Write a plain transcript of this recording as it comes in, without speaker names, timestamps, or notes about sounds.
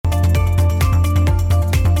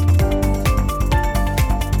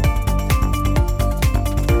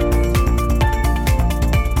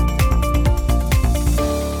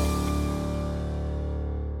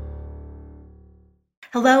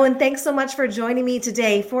Hello, and thanks so much for joining me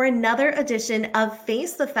today for another edition of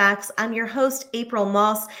Face the Facts. I'm your host, April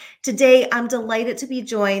Moss. Today, I'm delighted to be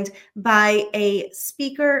joined by a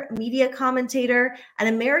speaker, media commentator, and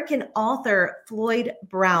American author, Floyd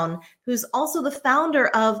Brown, who's also the founder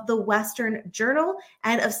of the Western Journal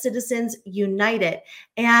and of Citizens United.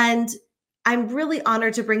 And I'm really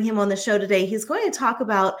honored to bring him on the show today. He's going to talk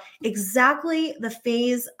about exactly the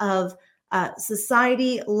phase of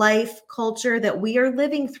society, life, culture that we are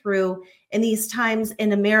living through in these times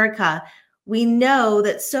in America. We know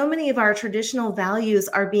that so many of our traditional values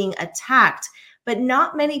are being attacked, but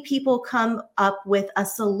not many people come up with a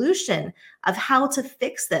solution of how to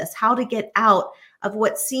fix this, how to get out of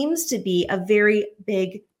what seems to be a very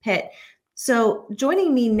big pit. So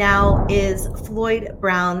joining me now is Floyd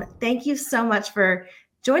Brown. Thank you so much for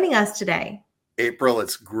joining us today. April,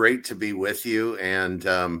 it's great to be with you. And,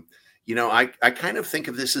 I kind of think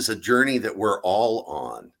of this as a journey that we're all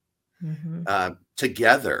on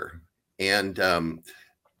together. And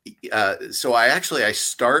so I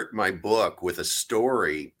start my book with a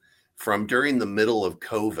story from during the middle of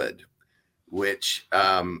COVID, which,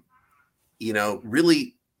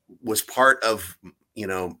 really was part of,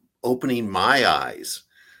 opening my eyes.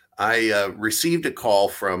 I received a call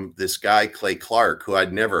from this guy, Clay Clark, who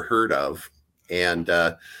I'd never heard of. And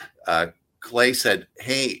Clay said,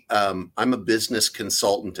 "Hey, I'm a business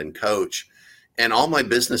consultant and coach, and all my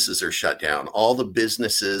businesses are shut down. All the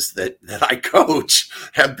businesses that I coach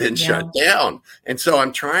have been shut down. And so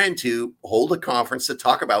I'm trying to hold a conference to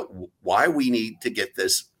talk about why we need to get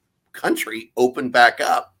this country opened back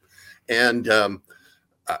up." And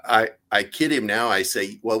I kid him now. I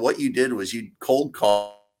say, "Well, what you did was you cold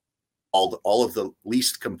called all of the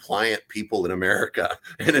least compliant people in America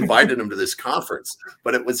and invited them to this conference."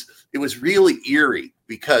 But it was really eerie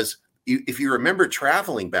because if you remember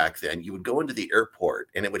traveling back then, you would go into the airport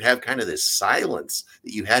and it would have kind of this silence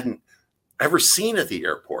that you hadn't ever seen at the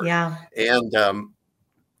airport. Yeah. And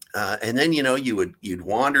then, you'd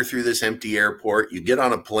wander through this empty airport, you get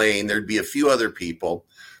on a plane, there'd be a few other people.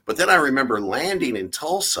 But then I remember landing in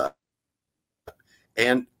Tulsa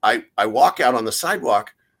and I walk out on the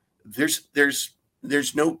sidewalk. There's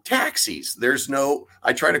no taxis.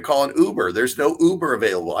 I try to call an Uber. There's no Uber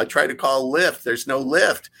available. I try to call Lyft. There's no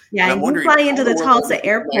Lyft. Yeah, and you fly into the Tulsa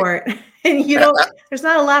airport and there's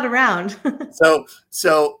not a lot around.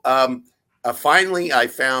 So finally I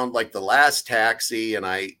found like the last taxi and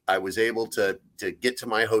I was able to get to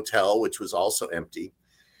my hotel, which was also empty.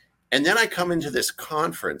 And then I come into this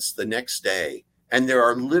conference the next day, and there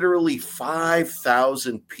are literally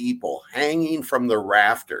 5,000 people hanging from the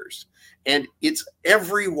rafters. And it's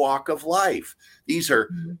every walk of life. These are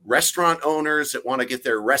restaurant owners that want to get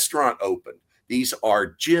their restaurant open. These are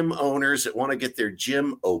gym owners that want to get their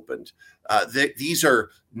gym opened. These are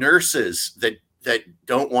nurses that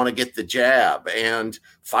don't want to get the jab, and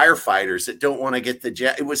firefighters that don't want to get the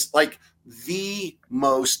jab. It was like the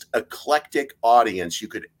most eclectic audience you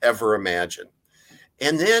could ever imagine.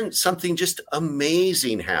 And then something just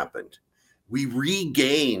amazing happened. We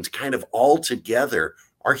regained kind of all together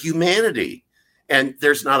our humanity. And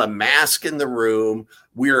there's not a mask in the room.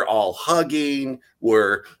 We're all hugging.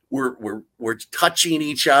 We're touching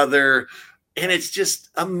each other. And it's just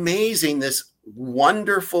amazing, this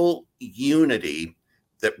wonderful unity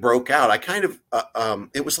that broke out. I kind of,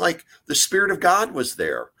 it was like the Spirit of God was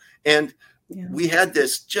there. And we had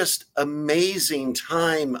this just amazing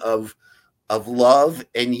time of love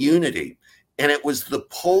and unity. And it was the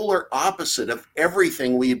polar opposite of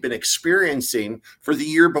everything we had been experiencing for the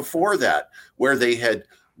year before that, where they had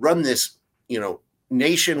run this,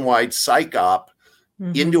 nationwide psych op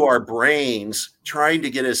into our brains, trying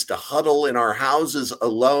to get us to huddle in our houses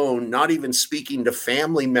alone, not even speaking to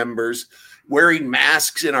family members, wearing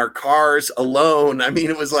masks in our cars alone. I mean,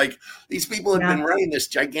 it was like these people had been running this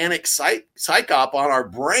gigantic psych op on our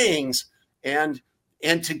brains, and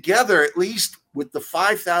together, at least with the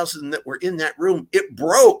 5,000 that were in that room, it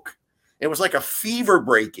broke. It was like a fever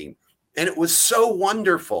breaking, and it was so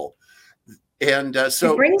wonderful. And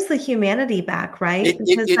so it brings the humanity back, right?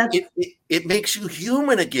 It makes you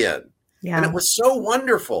human again. Yeah. And it was so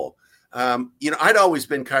wonderful. I'd always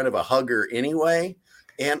been kind of a hugger anyway,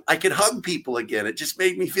 and I could hug people again. It just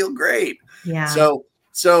made me feel great. Yeah.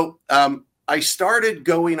 So I started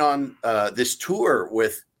going on this tour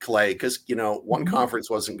with Clay because, one conference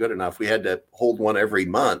wasn't good enough. We had to hold one every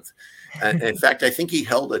month. And in fact, I think he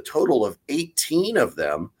held a total of 18 of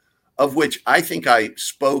them, of which I think I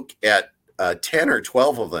spoke at 10 or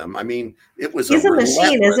 12 of them. I mean, it was He's a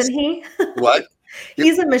machine, isn't he? What?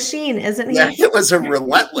 He's a machine, isn't he? Yeah, it was a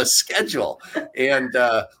relentless schedule and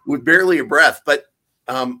with barely a breath. But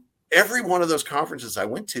every one of those conferences I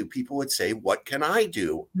went to, people would say, what can I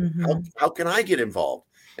do? How can I get involved?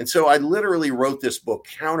 And so I literally wrote this book,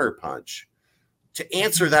 Counterpunch, to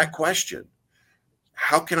answer that question.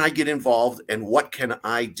 How can I get involved and what can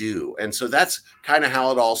I do? And so that's kind of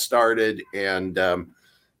how it all started. And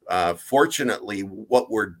fortunately, what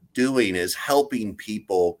we're doing is helping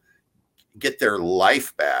people get their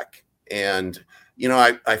life back. And, you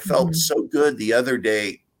know, I felt so good the other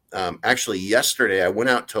day. Actually, yesterday, I went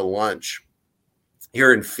out to lunch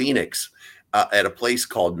here in Phoenix at a place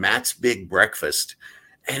called Matt's Big Breakfast.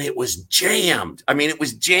 And it was jammed. I mean, it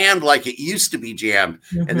was jammed like it used to be jammed.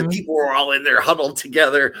 And the people were all in there huddled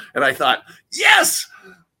together. And I thought, yes,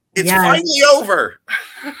 it's finally over.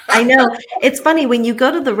 I know. It's funny. When you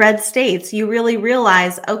go to the red states, you really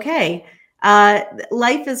realize, okay,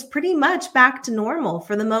 life is pretty much back to normal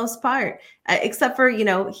for the most part, except for, you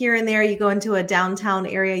know, here and there, you go into a downtown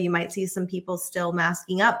area, you might see some people still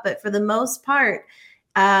masking up. But for the most part,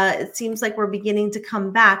 it seems like we're beginning to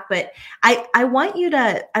come back. But I want you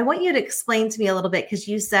to explain to me a little bit, because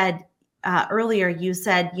you said earlier, you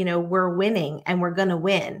said, you know, we're winning and we're going to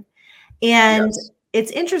win. And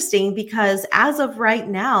it's interesting because as of right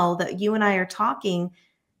now that you and I are talking,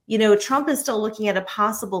 you know, Trump is still looking at a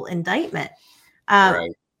possible indictment.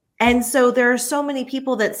 Right. And so there are so many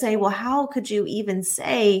people that say, well, how could you even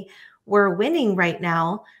say we're winning right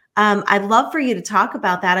now? I'd love for you to talk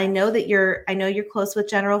about that. I know you're close with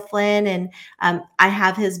General Flynn, and I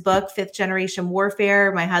have his book, Fifth Generation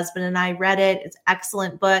Warfare. My husband and I read it. It's an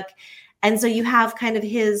excellent book. And so you have kind of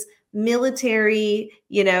his military,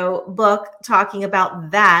 you know, book talking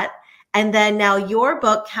about that. And then now your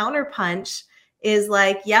book, Counterpunch, is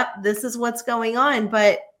like, yep, this is what's going on.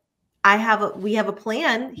 But we have a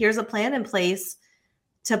plan. Here's a plan in place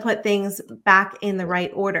to put things back in the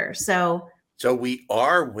right order. So we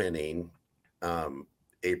are winning,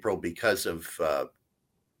 April, because of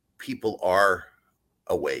people are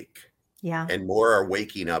awake. Yeah. And more are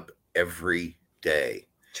waking up every day.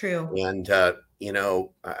 True. And, you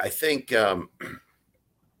know, I think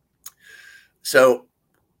so.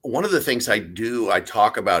 One of the things I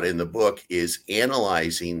talk about in the book is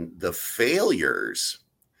analyzing the failures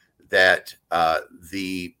that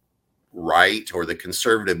the right or the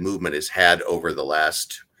conservative movement has had over the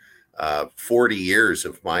last 40 years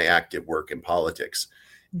of my active work in politics.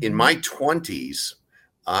 In my 20s,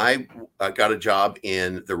 I got a job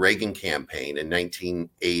in the Reagan campaign in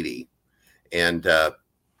 1980 and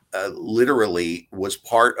literally was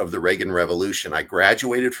part of the Reagan Revolution. I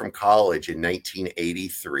graduated from college in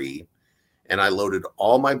 1983 and I loaded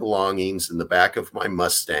all my belongings in the back of my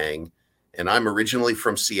Mustang. And I'm originally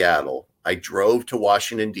from Seattle. I drove to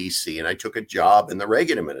Washington, D.C., and I took a job in the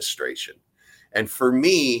Reagan administration. And for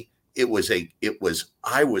me, I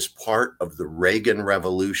was part of the Reagan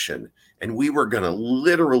Revolution, and we were going to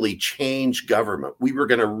literally change government. We were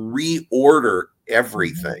going to reorder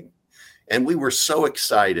everything. And we were so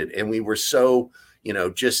excited, and we were so, you know,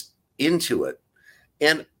 just into it.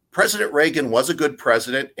 And President Reagan was a good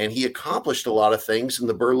president, and he accomplished a lot of things. And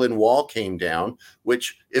the Berlin Wall came down,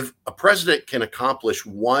 which if a president can accomplish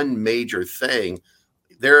one major thing,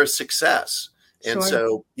 they're a success. Sure. And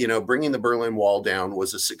so, you know, bringing the Berlin Wall down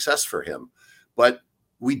was a success for him. But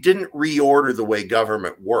we didn't reorder the way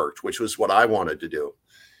government worked, which was what I wanted to do.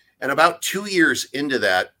 And about 2 years into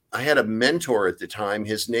that, I had a mentor at the time.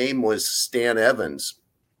 His name was Stan Evans.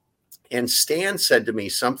 And Stan said to me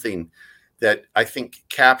something that I think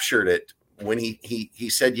captured it when he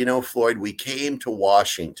said, you know, Floyd, we came to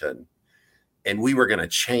Washington and we were going to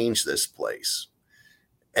change this place.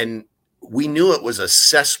 And we knew it was a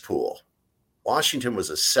cesspool. Washington was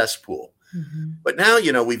a cesspool. But now,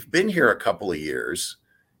 you know, we've been here a couple of years,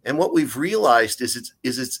 and what we've realized is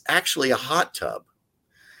it's actually a hot tub.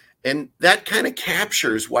 And that kind of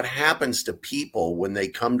captures what happens to people when they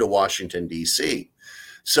come to Washington, D.C.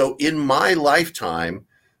 So in my lifetime,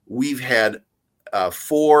 we've had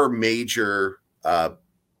 4 major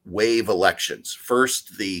wave elections.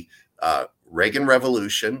 First, the Reagan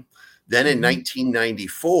Revolution. Then in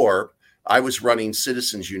 1994, I was running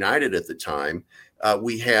Citizens United at the time.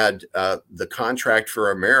 We had the Contract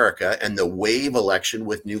for America and the wave election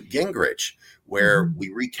with Newt Gingrich, where we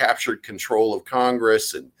recaptured control of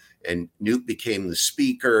Congress and Newt became the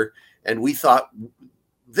speaker. And we thought,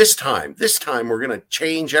 this time we're going to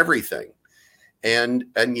change everything. And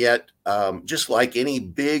yet, just like any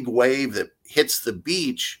big wave that hits the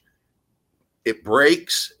beach, it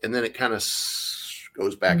breaks and then it kind of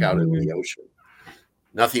goes back out into the ocean.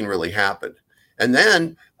 Nothing really happened. And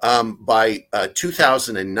then by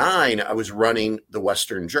 2009, I was running the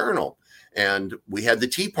Western Journal, and we had the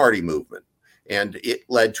Tea Party movement. and it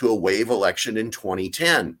led to a wave election in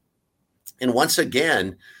 2010. And once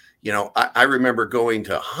again, I remember going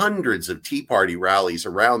to hundreds of Tea Party rallies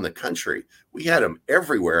around the country. We had them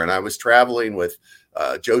everywhere. And I was traveling with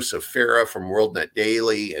Joseph Farah from WorldNet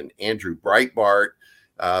Daily, and Andrew Breitbart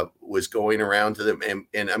was going around to them.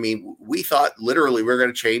 And I mean, we thought literally we're going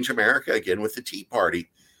to change America again with the Tea Party.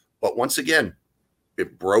 But once again,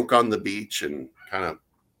 it broke on the beach and kind of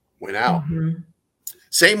went out. Mm-hmm.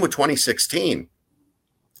 Same with 2016.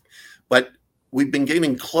 But we've been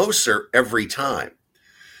getting closer every time.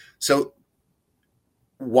 So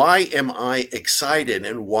why am I excited,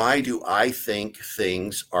 and why do I think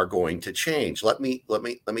things are going to change? Let me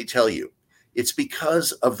tell you. It's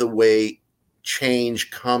because of the way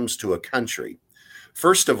change comes to a country.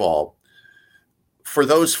 First of all, for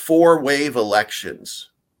those 4-wave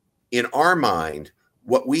elections, in our mind,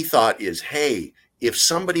 what we thought is, hey, if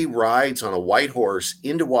somebody rides on a white horse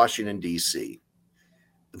into Washington, D.C.,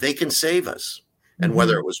 they can save us. And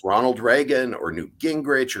whether it was Ronald Reagan or Newt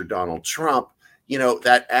Gingrich or Donald Trump,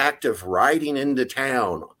 that act of riding into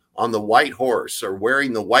town on the white horse or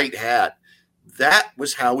wearing the white hat, that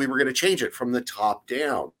was how we were going to change it from the top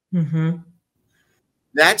down. Mm-hmm.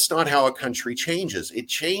 That's not how a country changes. It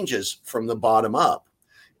changes from the bottom up.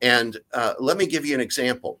 And let me give you an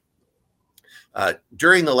example.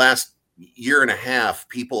 During the last year and a half,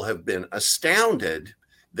 people have been astounded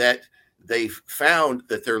that they've found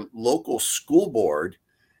that their local school board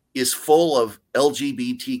is full of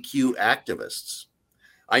LGBTQ activists.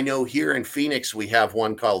 I know here in Phoenix, we have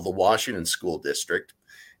one called the Washington School District,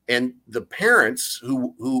 and the parents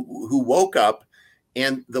who woke up,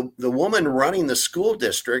 and the woman running the school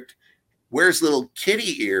district wears little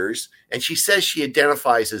kitty ears, and she says she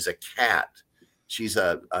identifies as a cat. She's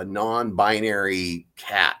a non-binary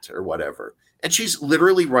cat or whatever, and she's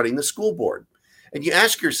literally running the school board. And you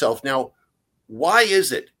ask yourself now, why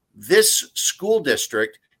is it this school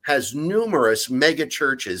district has numerous mega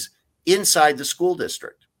churches inside the school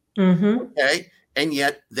district? Mm-hmm. Okay. And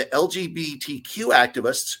yet the LGBTQ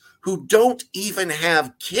activists who don't even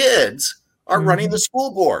have kids are running the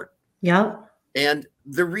school board. Yeah. And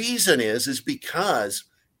the reason is because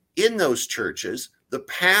in those churches, the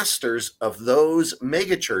pastors of those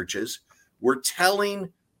mega churches were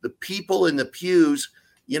telling the people in the pews,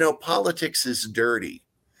 politics is dirty.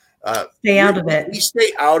 Stay out of it. We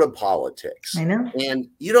stay out of politics. I know. And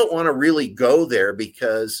you don't want to really go there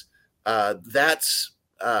because that's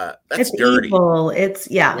it's dirty. Evil. It's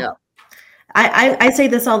yeah. I say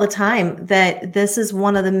this all the time, that this is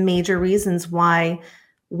one of the major reasons why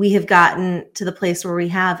we have gotten to the place where we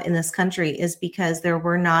have in this country, is because there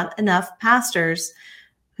were not enough pastors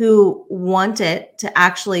who wanted to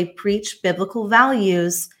actually preach biblical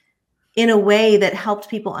values in a way that helped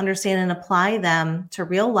people understand and apply them to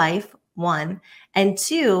real life, one. And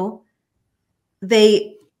two,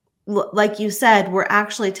 they, like you said, were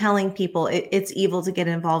actually telling people it's evil to get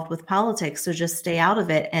involved with politics, so just stay out of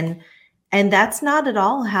it. And that's not at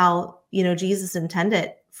all how, Jesus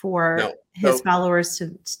intended for his followers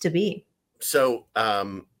to be. So,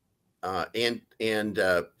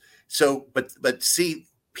 but see,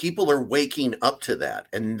 people are waking up to that.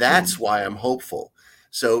 And that's why I'm hopeful.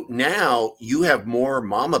 So now you have more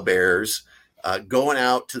mama bears going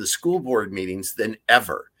out to the school board meetings than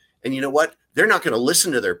ever. And you know what? They're not going to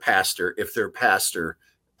listen to their pastor if their pastor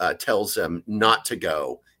tells them not to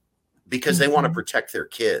go, because they want to protect their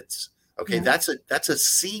kids. Okay, that's a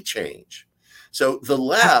sea change. So the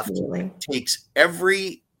left takes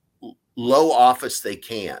every low office they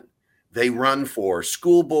can. They run for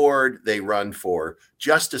school board. They run for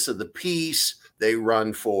justice of the peace. They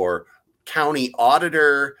run for county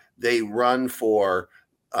auditor. They run for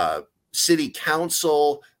city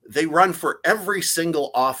council. They run for every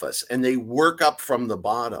single office, and they work up from the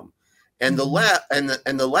bottom. And the left and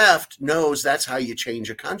the left knows that's how you change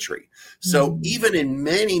a country. So even in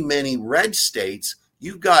many, many red states,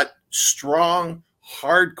 you've got strong,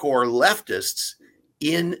 hardcore leftists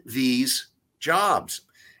in these jobs.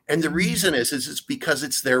 And the reason is it's because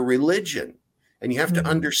it's their religion. And you have to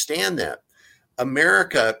understand that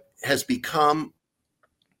America has become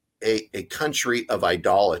a country of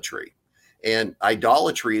idolatry. And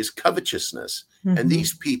idolatry is covetousness. And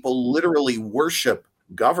these people literally worship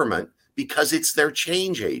government because it's their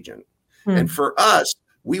change agent. And for us,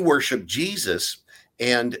 we worship Jesus.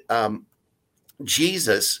 And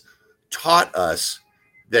Jesus taught us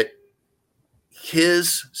that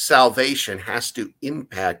his salvation has to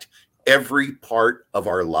impact every part of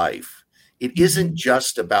our life. It isn't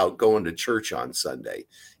just about going to church on Sunday.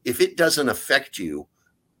 If it doesn't affect you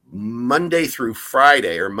Monday through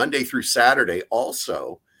Friday or Monday through Saturday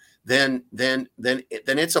also, then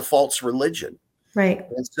it's a false religion. Right.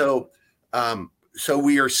 And so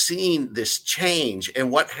we are seeing this change.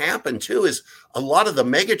 And what happened too is a lot of the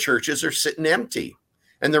mega churches are sitting empty.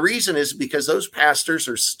 And the reason is because those pastors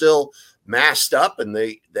are still masked up, and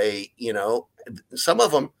they some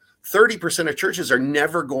of them, 30% of churches are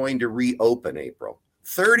never going to reopen, April.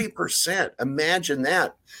 30%. Imagine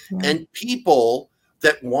that. Yeah. And people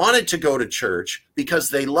that wanted to go to church because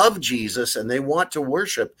they love Jesus and they want to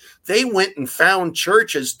worship, they went and found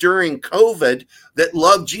churches during COVID that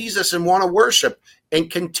love Jesus and want to worship,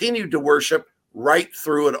 and continued to worship right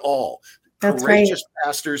through it all. That's Courageous right.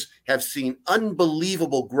 Pastors have seen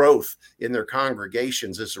unbelievable growth in their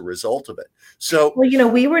congregations as a result of it. So, well,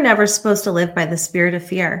 we were never supposed to live by the spirit of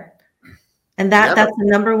fear. And that's the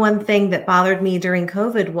number one thing that bothered me during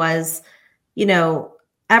COVID was,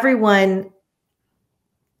 everyone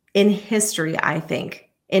in history, I think,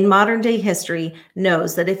 in modern day history,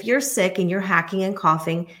 knows that if you're sick and you're hacking and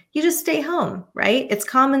coughing, you just stay home, right? It's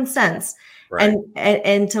common sense. Right.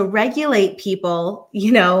 And to regulate people,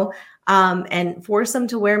 and force them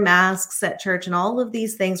to wear masks at church and all of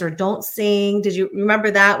these things, or don't sing. Did you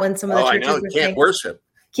remember that when some of the churches I know, were can't saying, worship?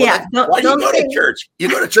 Yeah. Well, why do you go to church? You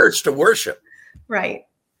go to church to worship. Right.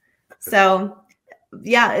 So,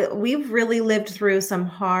 yeah, we've really lived through some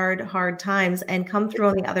hard times and come through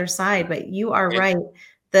on the other side. But you are right.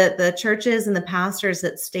 The churches and the pastors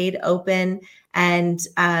that stayed open and,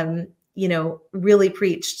 really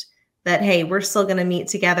preached that, hey, we're still going to meet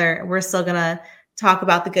together. We're still going to talk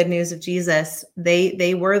about the good news of Jesus.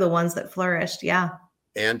 They were the ones that flourished. Yeah.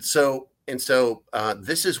 And so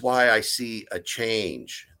this is why I see a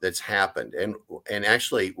change that's happened. And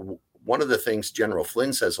actually, one of the things General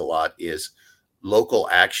Flynn says a lot is local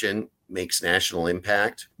action makes national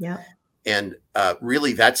impact. Yeah. And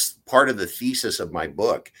really, that's part of the thesis of my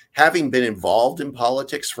book. Having been involved in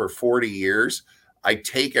politics for 40 years, I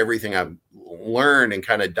take everything I've learned and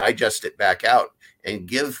kind of digest it back out and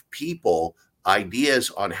give people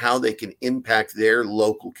ideas on how they can impact their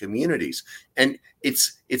local communities. And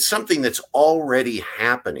it's something that's already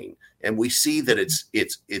happening. And we see that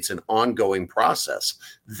it's an ongoing process.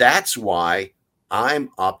 That's why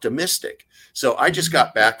I'm optimistic. So I just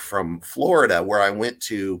got back from Florida, where I went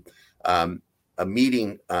to a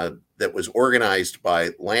meeting that was organized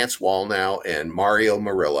by Lance Wallnow and Mario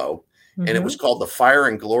Murillo, and it was called the Fire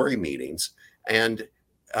and Glory Meetings. And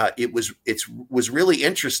it was really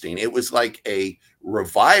interesting. It was like a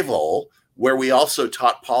revival where we also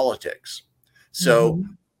taught politics. So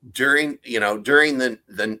during the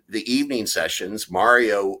evening sessions,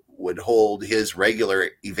 Mario would hold his regular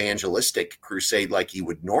evangelistic crusade like he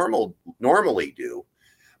would normally do.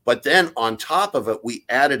 But then on top of it, we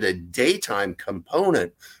added a daytime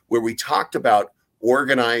component where we talked about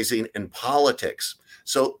organizing and politics.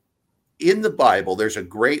 So in the Bible, there's a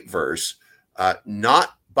great verse,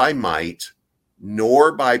 not by might,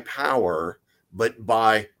 nor by power, but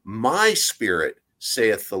by my spirit,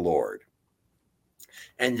 saith the Lord.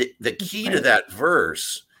 And the key to that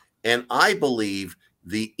verse, and I believe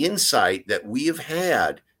the insight that we have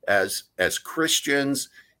had as Christians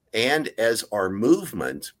and as our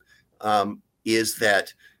movement, is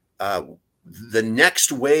that the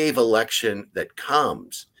next wave election that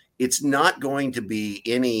comes, it's not going to be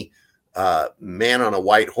any man on a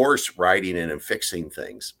white horse riding in and fixing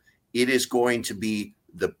things. It is going to be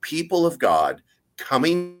the people of God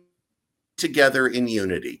coming together in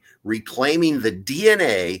unity, reclaiming the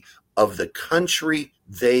DNA of the country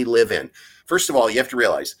they live in. First of all, you have to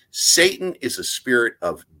realize Satan is a spirit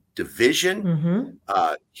of division.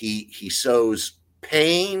 He sows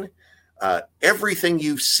pain. Everything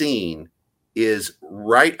you've seen is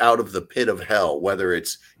right out of the pit of hell, whether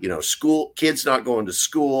it's, school kids not going to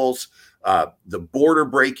schools, the border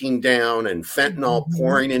breaking down and fentanyl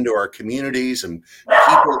pouring into our communities and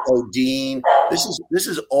people ODing. This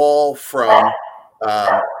is all from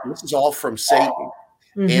Satan.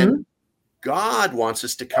 And God wants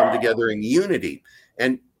us to come together in unity.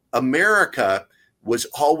 And America was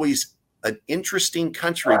always an interesting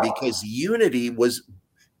country because unity was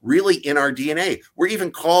really in our DNA. We're even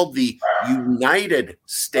called the United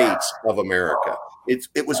States of America.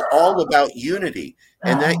 It was all about unity.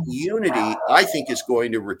 And that unity, I think, is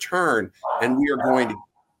going to return, and we are going to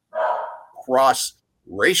cross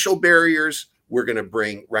racial barriers. We're going to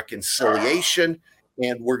bring reconciliation,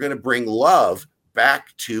 and we're going to bring love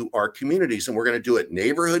back to our communities. And we're going to do it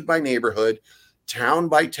neighborhood by neighborhood, town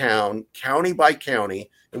by town, county by county.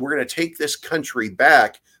 And we're going to take this country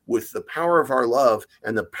back with the power of our love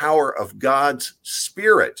and the power of God's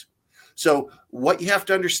Spirit. So what you have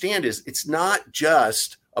to understand is it's not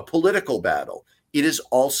just a political battle. it is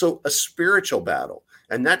also a spiritual battle.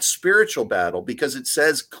 And that spiritual battle, because it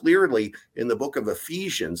says clearly in the book of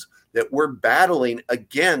Ephesians that we're battling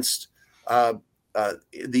against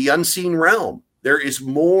the unseen realm. There is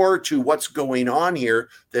more to what's going on here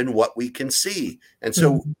than what we can see. And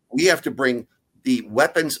so we have to bring the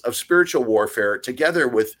weapons of spiritual warfare together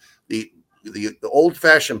with the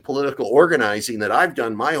old-fashioned political organizing that I've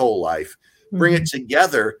done my whole life, bring it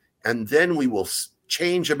together, and then we will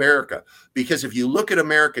change America. Because if you look at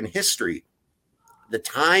American history, the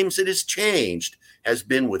times it has changed has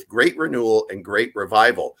been with great renewal and great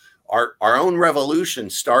revival. Our own revolution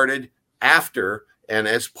started after and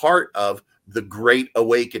as part of the Great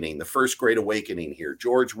Awakening, the first Great Awakening here,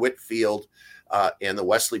 George Whitefield and the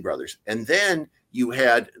Wesley brothers. And then you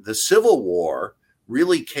had the Civil War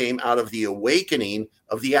really came out of the awakening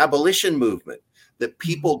of the abolition movement, that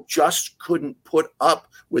people just couldn't put up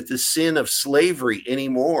with the sin of slavery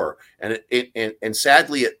anymore. And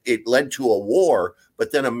sadly, it led to a war,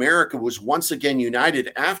 but then America was once again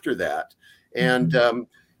united after that. And,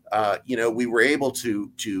 we were able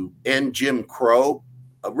to end Jim Crow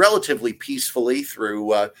relatively peacefully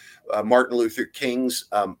through Martin Luther King's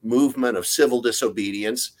movement of civil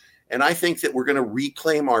disobedience. And I think that we're going to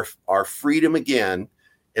reclaim our freedom again,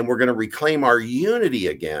 and we're going to reclaim our unity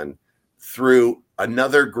again through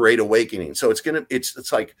another great awakening. So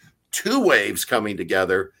it's like two waves coming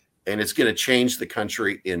together, and it's going to change the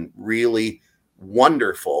country in really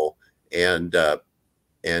wonderful and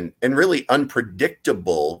really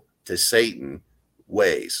unpredictable to Satan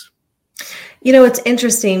ways. It's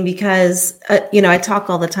interesting because, I talk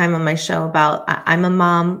all the time on my show about I'm a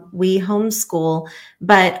mom, we homeschool,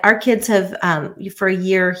 but our kids have, for a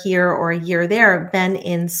year here or a year there, been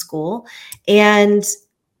in school. And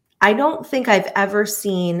I don't think I've ever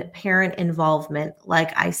seen parent involvement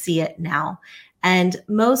like I see it now. And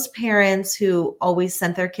most parents who always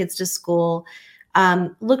sent their kids to school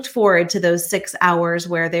looked forward to those 6 hours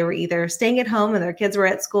where they were either staying at home and their kids were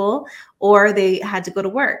at school, or they had to go to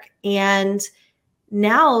work. And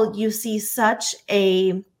now you see such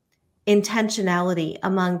a intentionality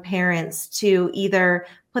among parents to either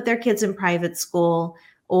put their kids in private school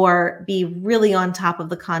or be really on top of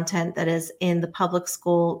the content that is in the public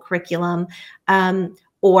school curriculum,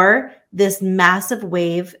 or this massive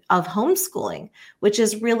wave of homeschooling, which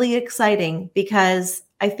is really exciting because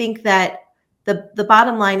I think that the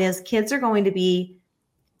bottom line is kids are going to be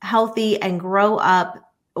healthy and grow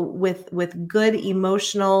up with good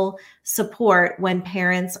emotional support when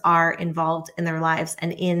parents are involved in their lives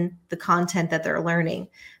and in the content that they're learning.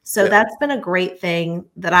 So that's been a great thing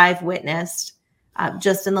that I've witnessed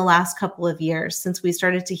just in the last couple of years since we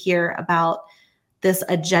started to hear about this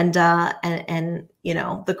agenda and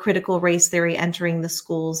the critical race theory entering the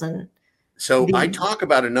schools. And so I talk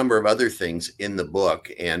about a number of other things in the book,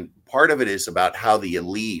 and part of it is about how the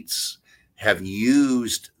elites have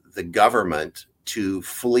used the government to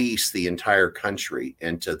fleece the entire country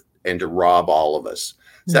and to rob all of us.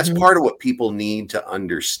 So that's part of what people need to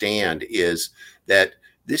understand, is that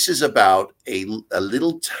this is about a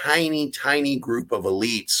little tiny group of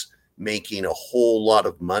elites making a whole lot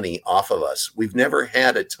of money off of us. We've never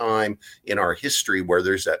had a time in our history where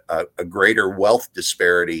there's a greater wealth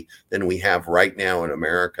disparity than we have right now in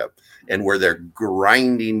America, and where they're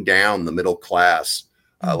grinding down the middle class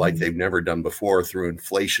like they've never done before through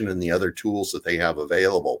inflation and the other tools that they have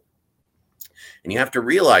available. And you have to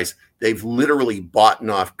realize they've literally bought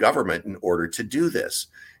off government in order to do this.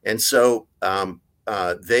 And so I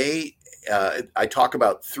talk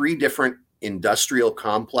about three different industrial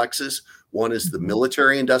complexes. One is the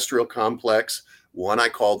military industrial complex. One I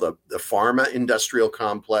call the pharma industrial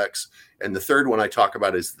complex. And the third one I talk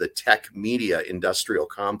about is the tech media industrial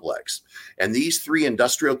complex. And these three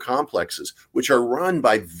industrial complexes, which are run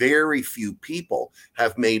by very few people,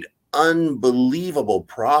 have made unbelievable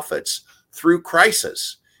profits through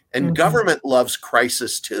crisis. And government loves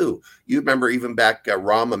crisis too. You remember even back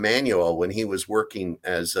Rahm Emanuel, when he was working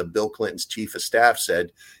as Bill Clinton's chief of staff,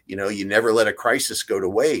 said, you never let a crisis go to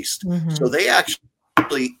waste. So they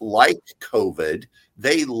actually like COVID.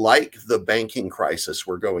 They like the banking crisis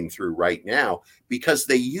we're going through right now, because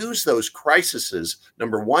they use those crises,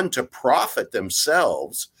 number one, to profit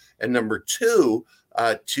themselves, and number two,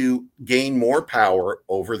 to gain more power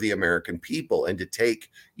over the American people and to take,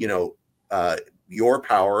 your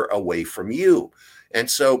power away from you.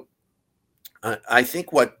 And so I think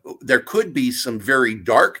there could be some very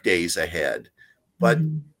dark days ahead, but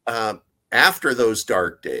after those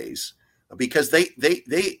dark days, because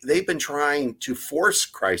they've been trying to force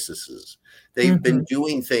crises. They've been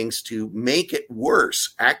doing things to make it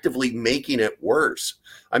worse, actively making it worse.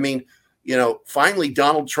 I mean, finally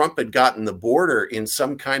Donald Trump had gotten the border in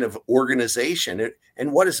some kind of organization.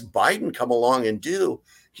 And what does Biden come along and do?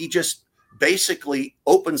 He just basically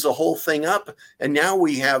opens the whole thing up. And now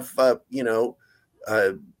we have,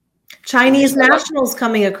 Chinese nationals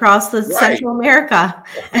coming across the right, Central America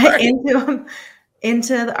right.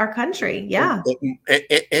 into our country. Yeah.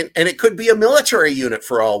 And it could be a military unit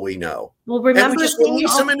for all we know. Well, And we remember just seeing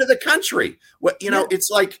release them into the country. It's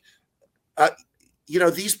like,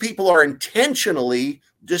 these people are intentionally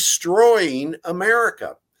destroying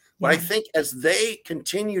America. But I think as they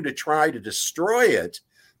continue to try to destroy it,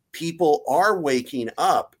 people are waking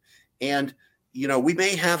up. And we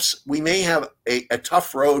may have a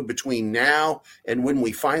tough road between now and when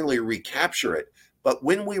we finally recapture it. But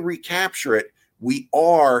when we recapture it, we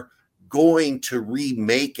are going to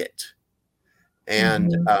remake it.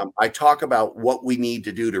 And I talk about what we need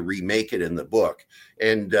to do to remake it in the book.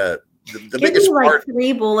 And the Give biggest me like part,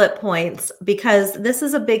 3 bullet points, because this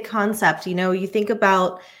is a big concept. You think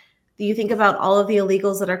about all of the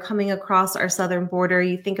illegals that are coming across our southern border.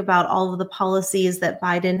 You think about all of the policies that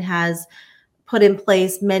Biden has put in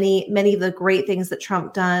place, many of the great things that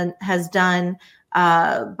Trump has done.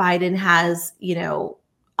 Biden has,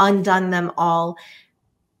 undone them all.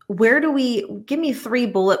 Give me 3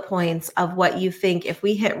 bullet points of what you think, if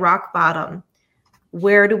we hit rock bottom,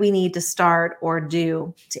 where do we need to start or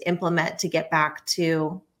do to implement to get back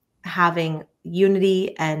to having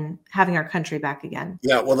unity and having our country back again?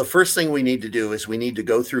 Yeah, well, the first thing we need to do is we need to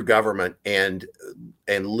go through government and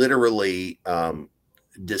literally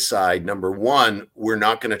decide, number one, we're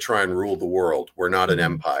not going to try and rule the world. We're not an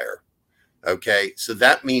empire. Okay, so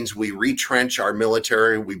that means we retrench our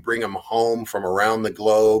military. We bring them home from around the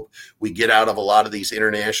globe. We get out of a lot of these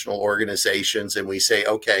international organizations and we say,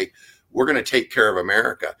 okay, we're going to take care of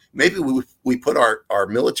America. Maybe we put our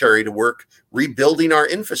military to work rebuilding our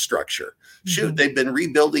infrastructure. Shoot, they've been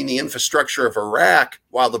rebuilding the infrastructure of Iraq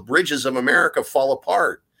while the bridges of America fall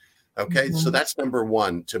apart. Okay, so that's number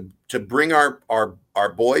one, to bring our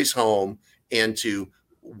boys home and to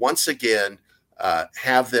once again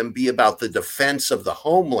have them be about the defense of the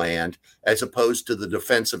homeland as opposed to the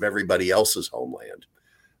defense of everybody else's homeland.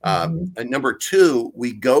 And number two,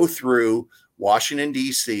 we go through Washington,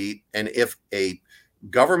 D.C., and if a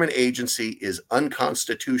government agency is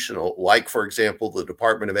unconstitutional, like, for example, the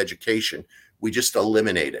Department of Education, we just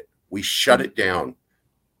eliminate it. We shut it down,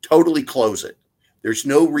 totally close it. There's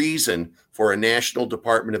no reason for a national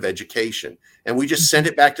Department of Education. And we just send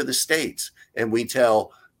it back to the states. And we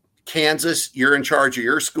tell Kansas, you're in charge of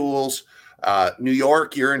your schools. New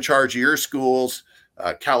York, you're in charge of your schools.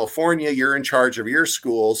 California, you're in charge of your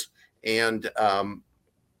schools. And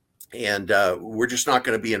we're just not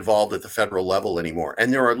going to be involved at the federal level anymore.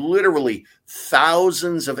 And there are literally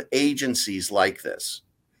thousands of agencies like this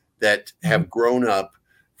that have grown up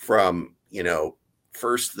from,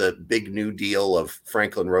 first the big New Deal of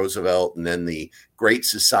Franklin Roosevelt and then the Great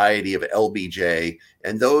Society of LBJ.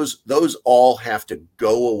 And those all have to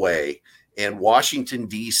go away. And Washington,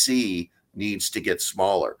 D.C. needs to get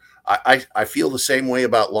smaller. I feel the same way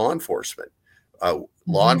about law enforcement.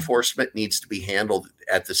 Law enforcement needs to be handled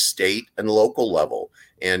at the state and local level.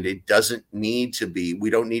 And it doesn't need to be,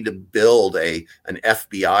 we don't need to build an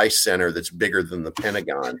FBI center that's bigger than the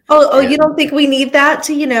Pentagon. You don't think we need that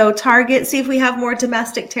to, target, see if we have more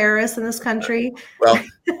domestic terrorists in this country? Well,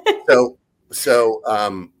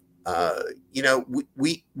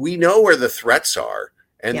 we know where the threats are.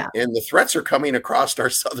 And the threats are coming across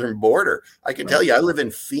our southern border. I can tell you, I live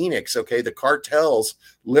in Phoenix. Okay. The cartels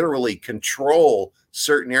literally control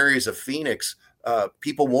certain areas of Phoenix.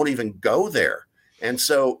 People won't even go there. And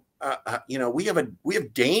so, we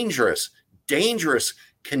have dangerous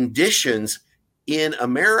conditions in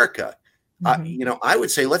America. I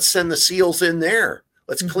would say, let's send the SEALs in there.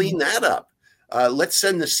 Let's clean that up. Let's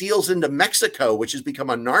send the SEALs into Mexico, which has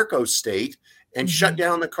become a narco state, and shut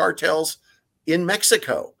down the cartels in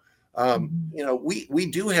Mexico.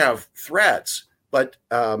 We do have threats, but,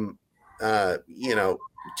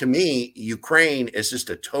 to me, Ukraine is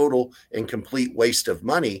just a total and complete waste of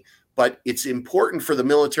money, but it's important for the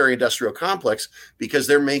military industrial complex because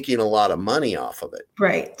they're making a lot of money off of it.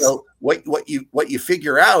 Right. So what you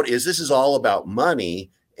figure out is this is all about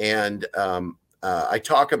money. And, I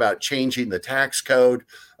talk about changing the tax code,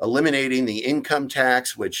 eliminating the income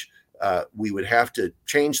tax, which we would have to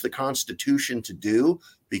change the Constitution to do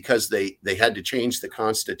because they had to change the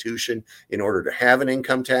Constitution in order to have an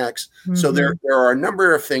income tax. So there are a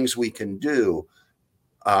number of things we can do.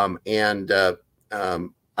 I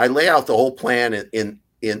lay out the whole plan in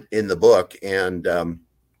the book. And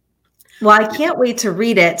Well, I can't wait to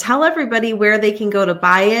read it. Tell everybody where they can go to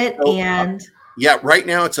buy it. So, And yeah, right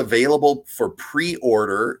now it's available for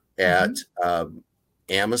pre-order at Mhm.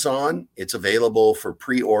 Amazon. It's available for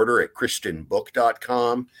pre-order at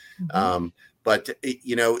christianbook.com. Mhm. Um, but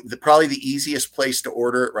probably the easiest place to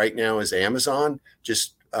order it right now is Amazon.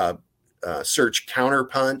 Just search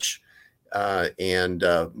Counterpunch and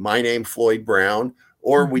my name, Floyd Brown.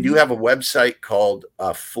 Or we do Mhm. have a website called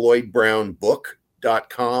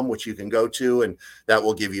floydbrownbook.com, which you can go to, and that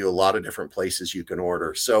will give you a lot of different places you can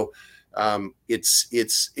order. So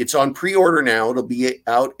it's on pre-order now. It'll be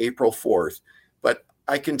out April 4th. But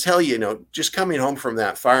I can tell you, just coming home from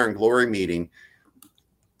that Fire and Glory meeting,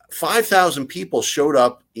 5,000 people showed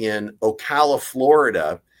up in Ocala,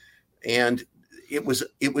 Florida, and it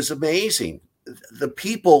was amazing. The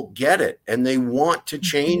people get it, and they want to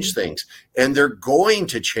change Mhm. things, and they're going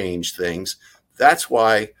to change things. That's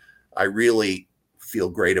why I really feel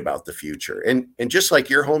great about the future. And just like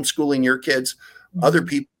you're homeschooling your kids, other Mhm.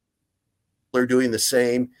 people are doing the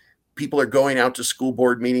same. People are going out to school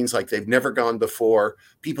board meetings like they've never gone before.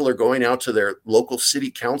 People are going out to their local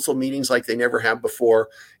city council meetings like they never have before.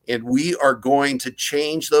 And we are going to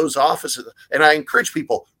change those offices. And I encourage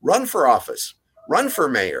people, run for office, run for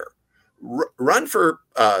mayor, run for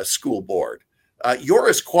school board. You're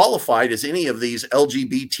as qualified as any of these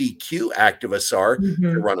LGBTQ activists are to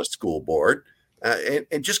Mhm. run a school board.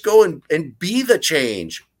 And just go and be the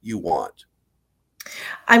change you want.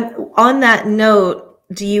 I'm on that note.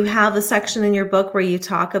 Do you have a section in your book where you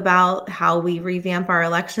talk about how we revamp our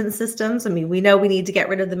election systems? I mean, we know we need to get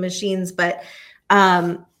rid of the machines, but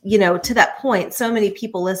to that point, so many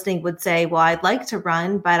people listening would say, "Well, I'd like to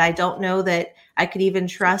run, but I don't know that I could even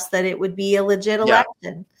trust that it would be a legit Yeah.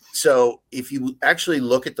 election." So if you actually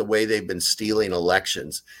look at the way they've been stealing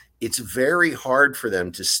elections, it's very hard for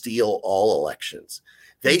them to steal all elections.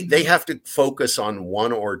 They Mhm. have to focus on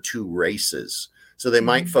one or two races. So they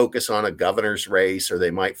might Mhm. focus on a governor's race, or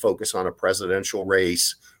they might focus on a presidential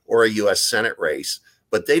race or a US Senate race,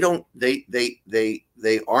 but they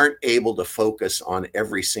aren't able to focus on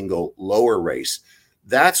every single lower race.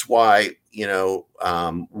 That's why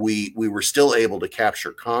we were still able to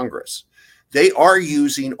capture Congress. They are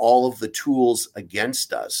using all of the tools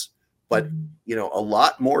against us, but Mhm. a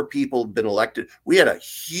lot more people have been elected. We had a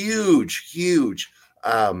huge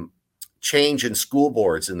um, change in school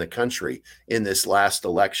boards in the country in this last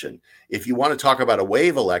election. If you want to talk about a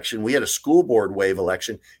wave election, we had a school board wave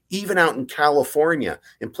election. Even out in California,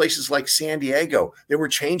 in places like San Diego, they were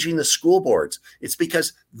changing the school boards. It's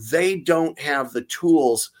because they don't have the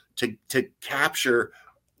tools to capture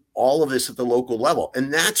all of this at the local level.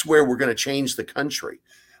 And that's where we're going to change the country.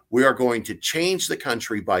 We are going to change the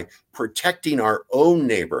country by protecting our own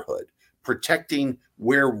neighborhood, protecting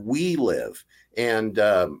where we live. And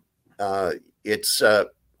it's a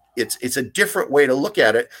different way to look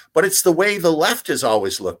at it, but it's the way the left has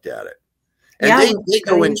always looked at it. And Yeah, they, we're they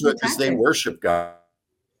go going to into it because protect they it. worship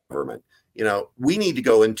government. We need to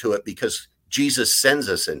go into it because Jesus sends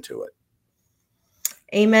us into it.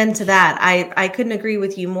 Amen to that. I couldn't agree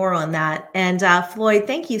with you more on that. And Floyd,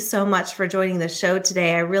 thank you so much for joining the show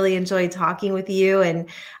today. I really enjoyed talking with you. And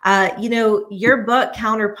your book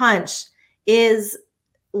Counterpunch is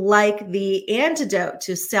like the antidote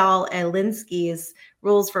to Sal Alinsky's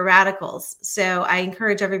Rules for Radicals. So I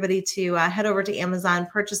encourage everybody to head over to Amazon,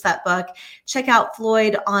 purchase that book, check out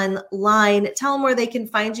Floyd online, tell them where they can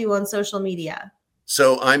find you on social media.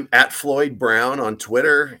 So I'm at Floyd Brown on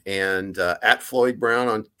Twitter, and at Floyd Brown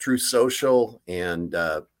on Truth Social, and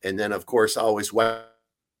then of course always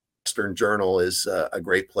Western Journal is a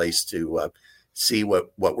great place to see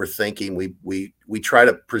what we're thinking. We try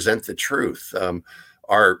to present the truth.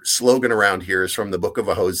 Our slogan around here is from the book of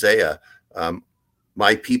Hosea.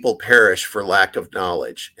 My people perish for lack of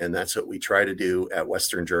knowledge, and that's what we try to do at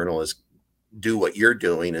Western Journal, is do what you're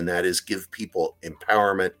doing, and that is give people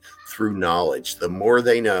empowerment through knowledge. The more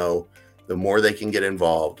they know, the more they can get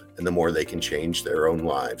involved, and the more they can change their own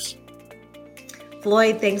lives.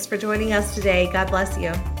 Floyd, thanks for joining us today. God bless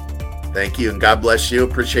you. Thank you, and God bless you.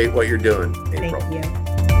 Appreciate what you're doing, April. Thank you.